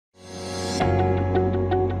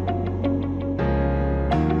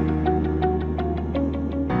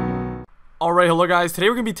Alright, hello guys. Today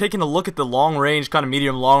we're going to be taking a look at the long range, kind of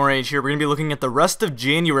medium long range here. We're going to be looking at the rest of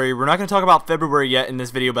January. We're not going to talk about February yet in this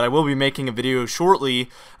video, but I will be making a video shortly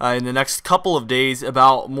in the next couple of days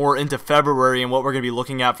about more into February and what we're going to be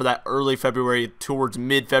looking at for that early February towards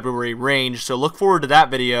mid-February range. So look forward to that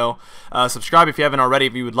video. Subscribe if you haven't already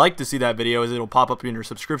if you would like to see that video, as it'll pop up in your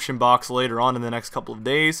subscription box later on in the next couple of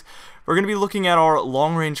days. We're going to be looking at our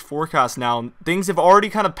long-range forecast now. Things have already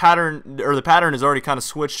kind of the pattern has already kind of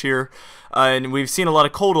switched here, and we've seen a lot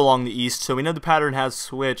of cold along the east, so we know the pattern has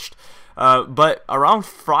switched. But around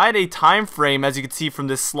Friday time frame, as you can see from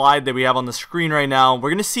this slide that we have on the screen right now, we're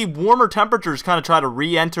going to see warmer temperatures kind of try to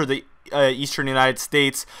re-enter the eastern United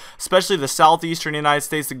States, especially the southeastern United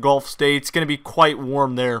States, the Gulf states. It's going to be quite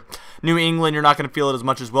warm there. New England, you're not going to feel it as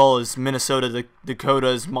much as well as Minnesota, the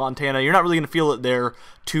Dakotas, Montana. You're not really going to feel it there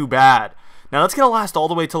too bad. Now that's going to last all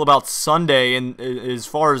the way till about Sunday, and as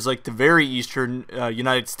far as like the very eastern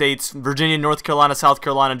United States, Virginia, North Carolina, South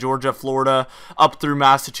Carolina, Georgia, Florida, up through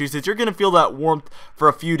Massachusetts, you're going to feel that warmth for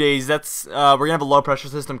a few days. That's we're going to have a low pressure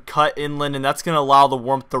system cut inland, and that's going to allow the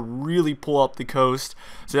warmth to really pull up the coast.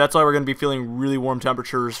 So that's why we're going to be feeling really warm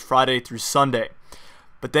temperatures Friday through Sunday.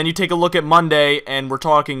 But then you take a look at Monday, and we're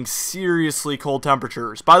talking seriously cold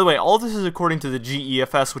temperatures. By the way, all of this is according to the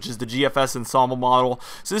GEFS, which is the GFS ensemble model.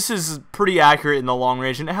 So this is pretty accurate in the long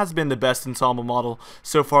range, and it has been the best ensemble model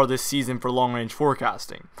so far this season for long range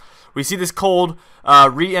forecasting. We see this cold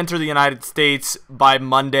re-enter the United States by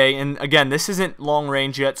Monday, and again, this isn't long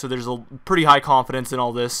range yet, so there's a pretty high confidence in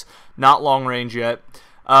all this. Not long range yet.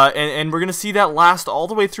 And we're going to see that last all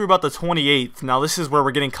the way through about the 28th. Now, this is where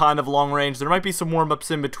we're getting kind of long range. There might be some warm-ups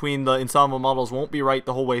in between. The ensemble models won't be right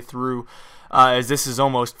the whole way through, as this is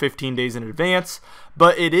almost 15 days in advance.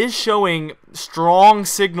 But it is showing strong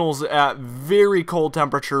signals at very cold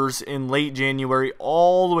temperatures in late January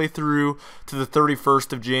all the way through to the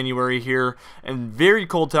 31st of January here, and very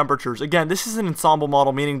cold temperatures. Again, this is an ensemble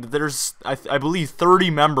model, meaning that there's, I believe, 30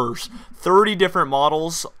 members, 30 different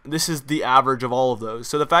models. This is the average of all of those.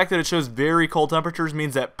 So the fact that it shows very cold temperatures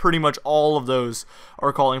means that pretty much all of those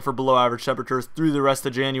are calling for below average temperatures through the rest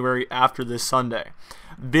of January after this Sunday.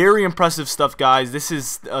 Very impressive stuff, guys. This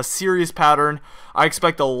is a serious pattern. I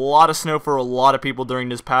expect a lot of snow for a lot of people during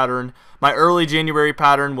this pattern. My early January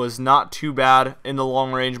pattern was not too bad in the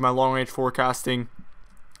long range. My long range forecasting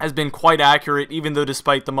has been quite accurate, even though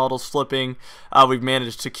despite the models flipping, we've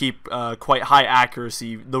managed to keep quite high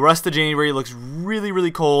accuracy. The rest of January looks really,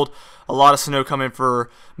 really cold. A lot of snow coming for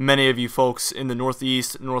many of you folks in the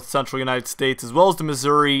northeast, north central United States, as well as the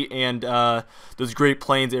Missouri and those Great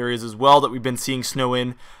Plains areas as well that we've been seeing snow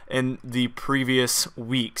in the previous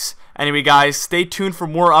weeks. Anyway, guys, stay tuned for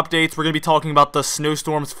more updates. We're going to be talking about the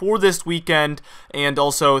snowstorms for this weekend and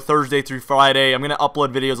also Thursday through Friday. I'm going to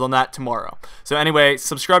upload videos on that tomorrow. So anyway,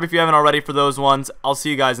 subscribe if you haven't already for those ones. I'll see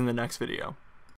you guys in the next video.